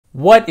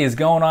What is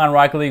going on,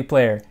 Rocket League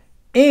player?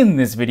 In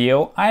this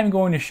video, I'm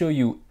going to show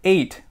you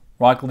 8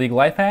 Rocket League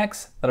life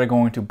hacks that are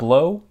going to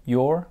blow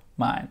your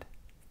mind.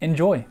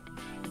 Enjoy!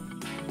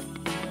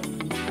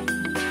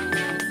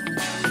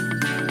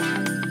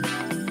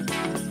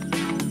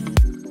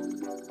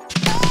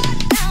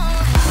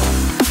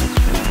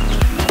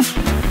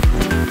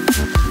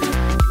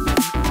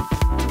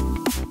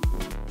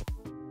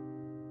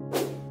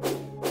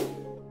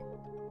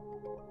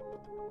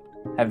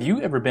 Have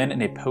you ever been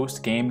in a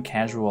post-game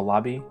casual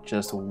lobby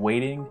just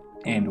waiting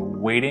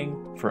and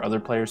waiting for other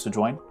players to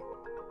join?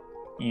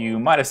 You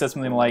might have said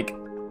something like,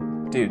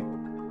 dude,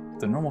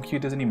 the normal queue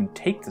doesn't even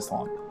take this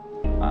long.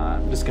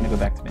 I'm just gonna go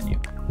back to menu.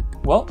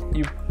 Well,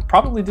 you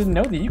probably didn't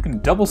know that you can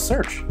double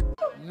search.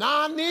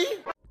 Nani?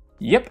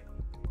 Yep.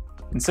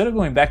 Instead of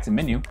going back to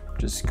menu,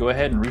 just go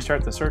ahead and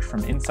restart the search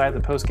from inside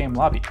the post-game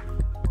lobby.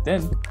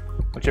 Then,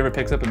 whichever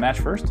picks up a match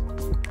first,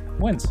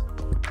 wins.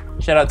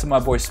 Shout out to my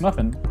boy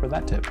Smuffin for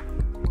that tip.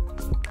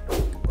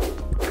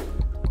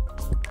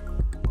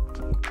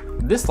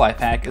 This life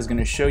hack is going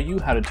to show you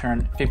how to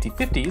turn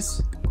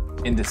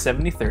 50-50s into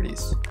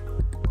 70-30s.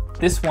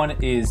 This one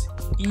is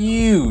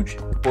huge,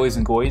 boys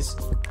and goys,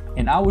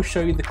 and I will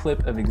show you the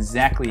clip of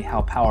exactly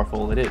how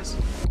powerful it is.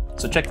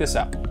 So check this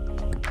out.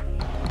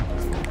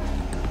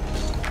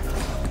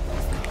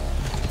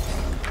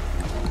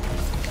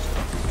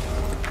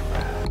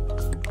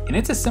 And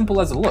it's as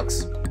simple as it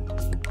looks.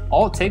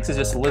 All it takes is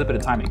just a little bit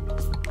of timing.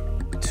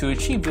 To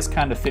achieve this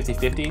kind of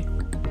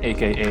 50-50,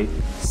 aka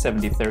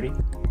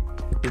 70-30,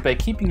 is by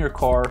keeping your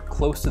car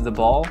close to the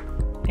ball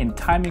and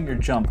timing your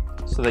jump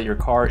so that your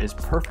car is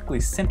perfectly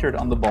centered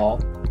on the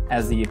ball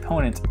as the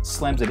opponent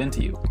slams it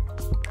into you.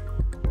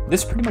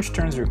 This pretty much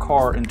turns your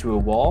car into a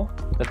wall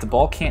that the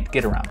ball can't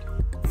get around,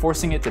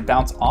 forcing it to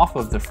bounce off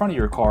of the front of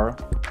your car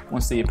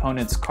once the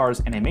opponent's car's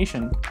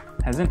animation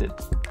has ended.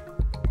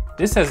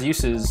 This has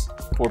uses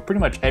for pretty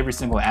much every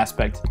single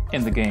aspect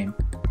in the game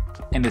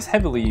and is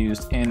heavily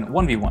used in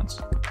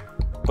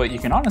 1v1s. But you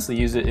can honestly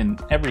use it in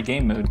every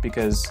game mode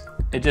because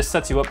it just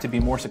sets you up to be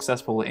more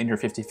successful in your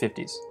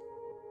 50-50s,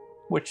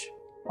 which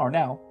are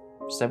now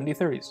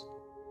 70-30s.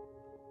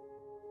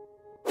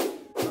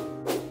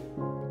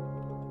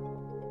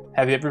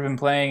 Have you ever been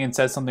playing and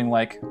said something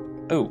like,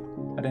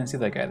 "Oh, I didn't see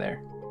that guy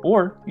there"?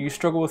 Or you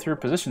struggle with your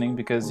positioning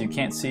because you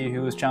can't see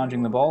who is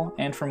challenging the ball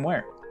and from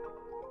where?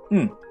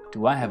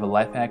 Do I have a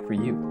life hack for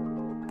you?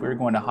 We're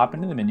going to hop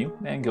into the menu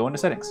and go into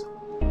settings.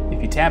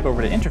 If you tab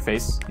over to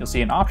interface, you'll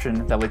see an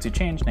option that lets you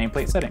change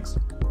nameplate settings.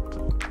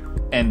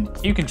 And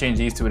you can change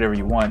these to whatever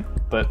you want,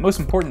 but most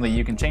importantly,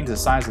 you can change the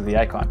size of the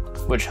icon,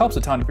 which helps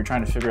a ton if you're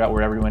trying to figure out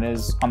where everyone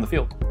is on the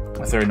field.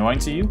 If they're annoying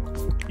to you,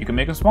 you can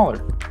make them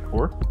smaller,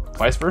 or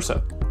vice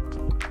versa.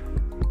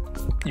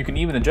 You can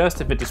even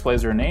adjust if it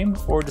displays their name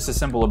or just a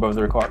symbol above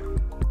their car.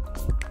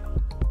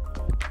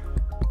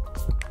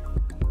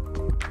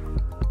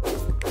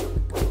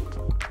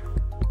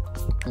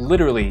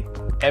 Literally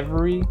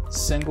every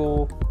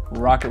single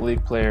Rocket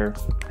League player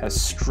has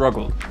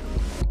struggled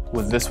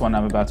with this one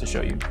I'm about to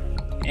show you.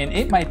 And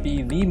it might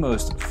be the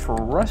most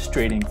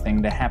frustrating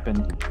thing to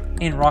happen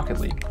in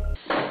Rocket League.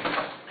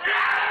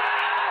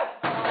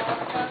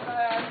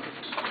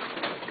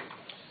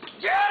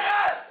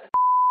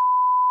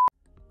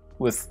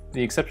 With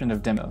the exception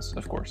of demos,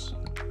 of course.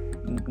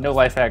 No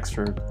life hacks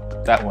for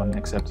that one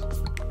except,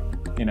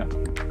 you know,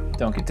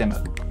 don't get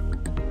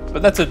demoed.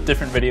 But that's a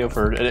different video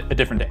for a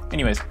different day.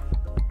 Anyways,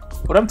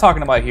 what I'm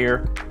talking about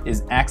here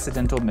is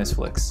accidental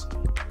misflicks,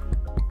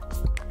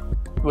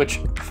 which,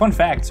 fun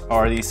fact,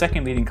 are the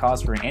second leading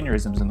cause for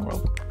aneurysms in the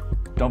world.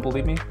 Don't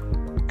believe me?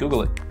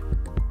 Google it.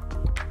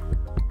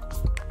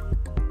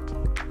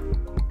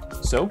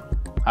 So,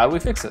 how do we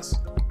fix this?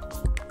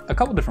 A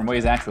couple different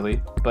ways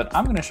actually, but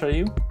I'm going to show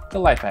you the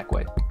life hack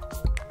way.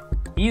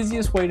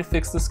 Easiest way to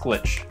fix this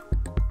glitch,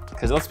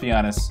 because let's be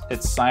honest,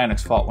 it's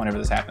Psyonic's fault whenever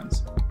this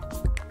happens,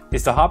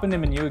 is to hop into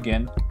menu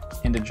again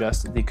and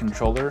adjust the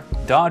controller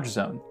dodge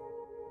zone.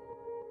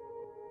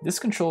 This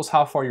controls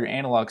how far your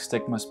analog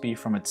stick must be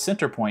from its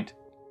center point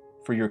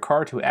for your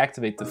car to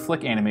activate the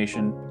flick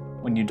animation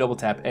when you double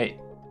tap A.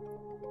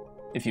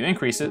 If you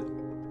increase it,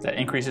 that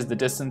increases the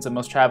distance it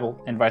must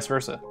travel and vice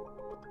versa.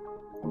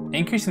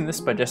 Increasing this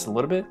by just a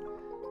little bit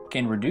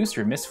can reduce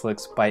your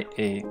misflicks by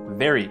a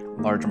very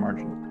large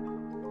margin.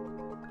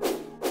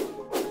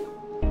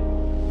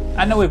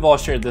 I know we've all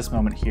shared this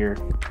moment here,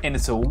 and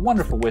it's a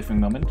wonderful whiffing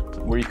moment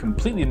where you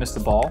completely miss the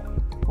ball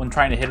when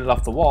trying to hit it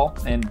off the wall,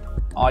 and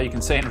all you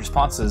can say in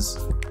response is,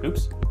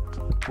 oops.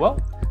 Well,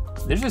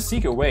 there's a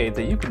secret way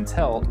that you can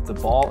tell if the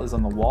ball is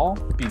on the wall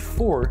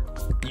before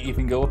you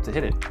even go up to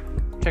hit it.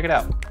 Check it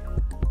out.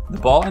 The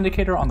ball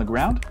indicator on the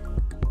ground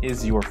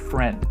is your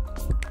friend.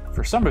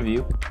 For some of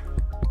you,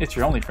 it's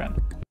your only friend.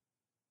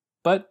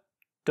 But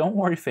don't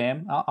worry,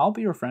 fam. I'll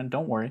be your friend,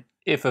 don't worry.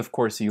 If, of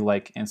course, you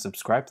like and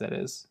subscribe, that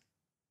is.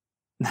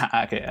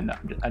 Okay, no,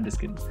 I'm just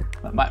kidding.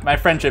 My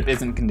friendship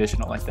isn't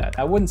conditional like that.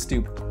 I wouldn't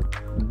stoop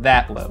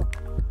that low.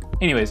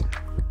 Anyways,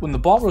 when the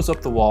ball rolls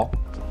up the wall,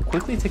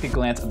 quickly take a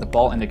glance at the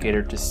ball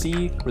indicator to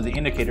see where the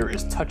indicator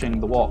is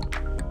touching the wall.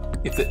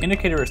 If the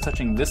indicator is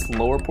touching this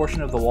lower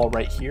portion of the wall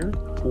right here,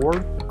 or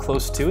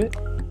close to it,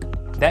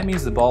 that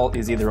means the ball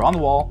is either on the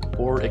wall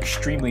or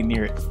extremely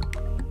near it.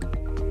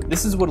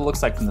 This is what it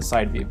looks like from the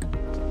side view.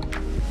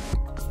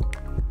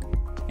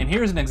 And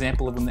here's an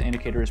example of when the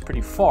indicator is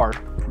pretty far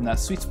from that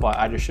sweet spot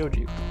I just showed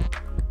you.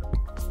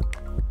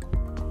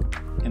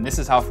 And this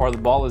is how far the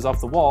ball is off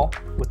the wall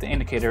with the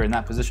indicator in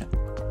that position.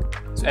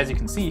 So as you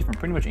can see from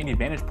pretty much any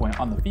vantage point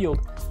on the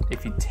field,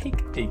 if you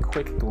take a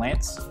quick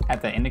glance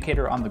at the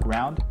indicator on the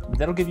ground,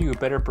 that'll give you a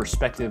better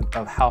perspective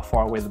of how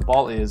far away the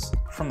ball is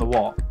from the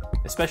wall,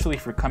 especially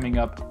if you're coming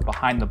up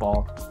behind the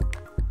ball.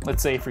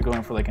 Let's say if you're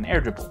going for like an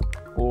air dribble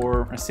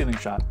or a ceiling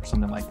shot or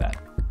something like that.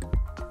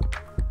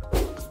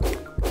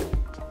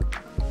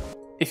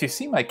 If you've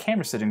seen my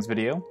camera settings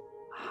video,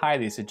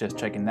 highly suggest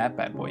checking that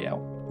bad boy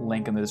out,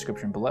 link in the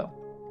description below.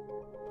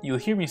 You'll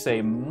hear me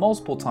say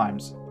multiple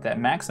times that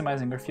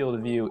maximizing your field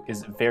of view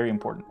is very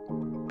important.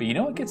 But you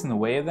know what gets in the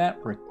way of that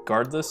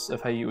regardless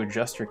of how you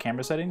adjust your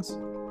camera settings?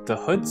 The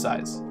hood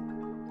size.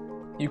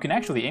 You can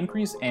actually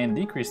increase and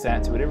decrease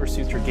that to whatever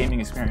suits your gaming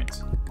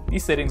experience.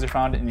 These settings are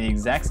found in the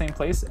exact same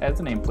place as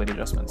the nameplate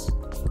adjustments.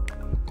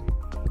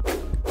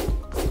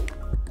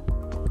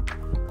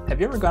 Have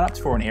you ever gone up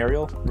for an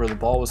aerial where the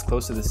ball was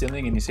close to the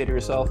ceiling and you say to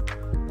yourself,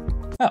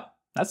 oh,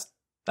 that's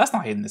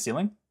not hitting the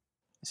ceiling.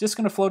 It's just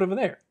gonna float over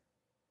there.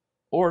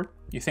 Or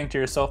you think to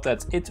yourself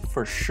that's it's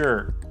for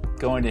sure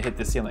going to hit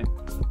the ceiling.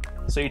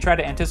 So you try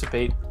to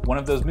anticipate one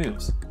of those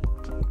moves.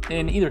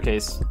 In either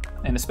case,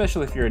 and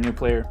especially if you're a new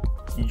player,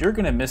 you're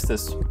gonna miss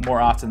this more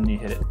often than you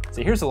hit it.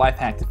 So here's a life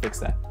hack to fix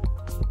that.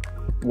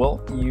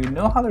 Well, you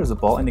know how there's a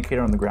ball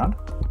indicator on the ground?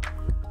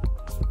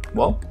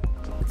 Well,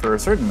 for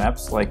certain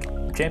maps like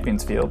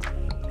Champions Field,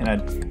 and I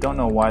don't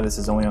know why this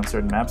is only on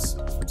certain maps,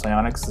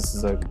 Psionics, this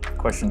is a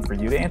question for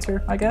you to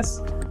answer, I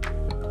guess.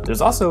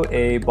 There's also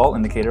a ball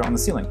indicator on the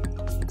ceiling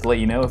to let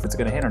you know if it's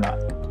going to hit or not.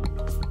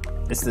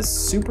 It's this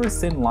super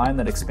thin line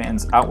that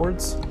expands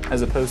outwards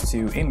as opposed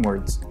to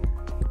inwards,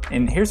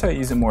 and here's how you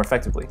use it more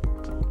effectively.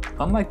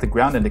 Unlike the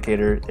ground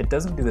indicator, it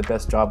doesn't do the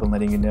best job in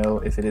letting you know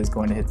if it is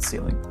going to hit the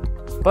ceiling.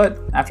 But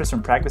after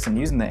some practice in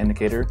using the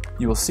indicator,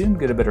 you will soon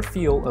get a better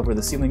feel of where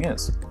the ceiling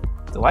is.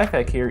 The life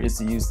hack here is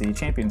to use the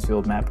Champions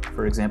Field map,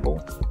 for example,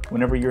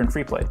 whenever you're in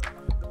free play.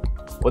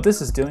 What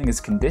this is doing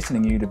is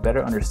conditioning you to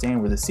better understand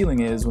where the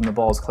ceiling is when the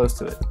ball is close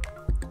to it.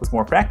 With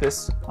more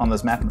practice on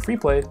this map in free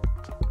play,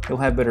 you'll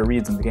have better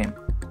reads in the game.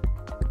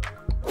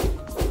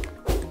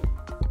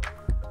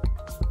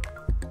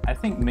 I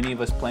think many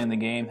of us playing the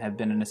game have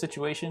been in a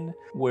situation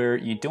where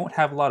you don't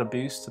have a lot of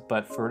boost,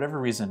 but for whatever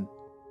reason,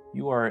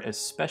 you are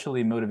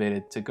especially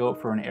motivated to go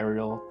up for an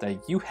aerial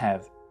that you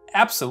have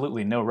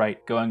absolutely no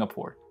right going up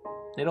for.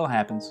 It all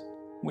happens.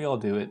 We all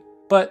do it.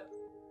 But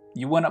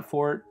you went up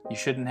for it, you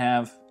shouldn't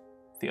have.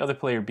 The other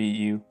player beat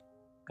you,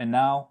 and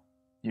now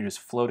you're just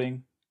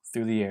floating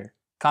through the air,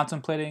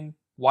 contemplating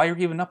why you're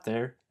even up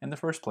there in the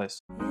first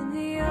place. In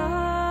the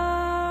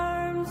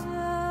arms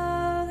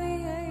of the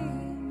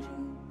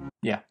angel.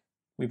 Yeah,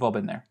 we've all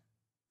been there.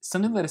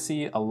 Something that I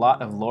see a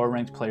lot of lower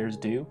ranked players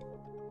do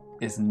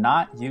is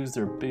not use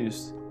their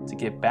boost to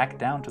get back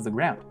down to the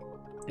ground.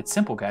 It's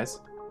simple, guys.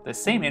 The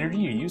same energy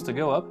you use to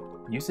go up,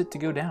 use it to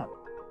go down.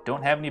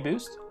 Don't have any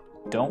boost?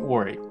 Don't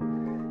worry,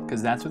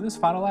 because that's where this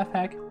final life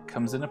hack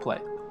comes into play.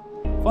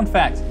 Fun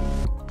fact,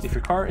 if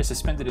your car is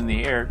suspended in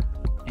the air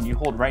and you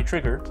hold right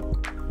trigger,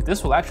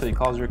 this will actually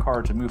cause your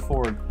car to move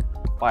forward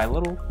by a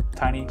little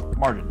tiny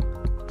margin.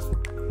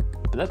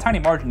 But that tiny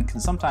margin can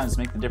sometimes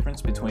make the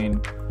difference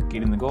between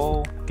getting the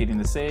goal, getting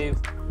the save,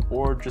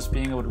 or just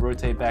being able to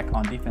rotate back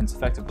on defense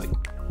effectively.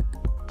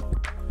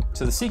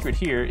 So the secret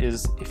here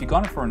is if you've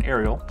gone for an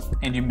aerial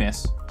and you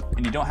miss,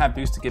 and you don't have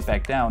boost to get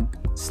back down,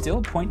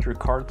 still point your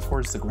car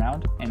towards the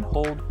ground and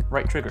hold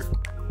right trigger,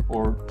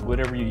 or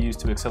whatever you use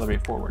to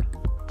accelerate forward.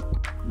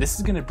 This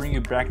is going to bring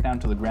you back down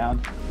to the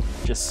ground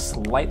just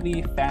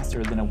slightly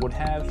faster than it would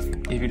have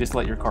if you just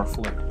let your car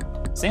float.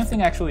 Same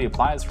thing actually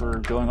applies for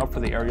going up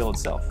for the aerial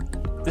itself.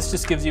 This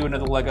just gives you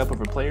another leg up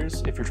over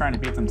players if you're trying to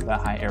beat them to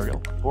that high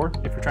aerial, or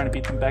if you're trying to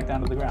beat them back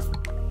down to the ground.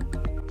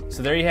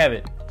 So there you have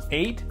it,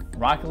 8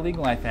 Rocket League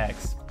life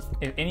hacks.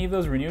 If any of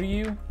those were new to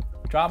you,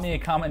 drop me a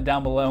comment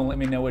down below and let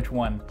me know which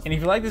one. And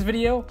if you like this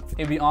video,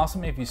 it'd be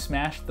awesome if you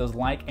smash those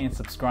like and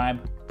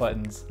subscribe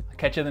buttons. I'll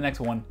catch you in the next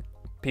one.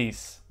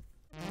 Peace.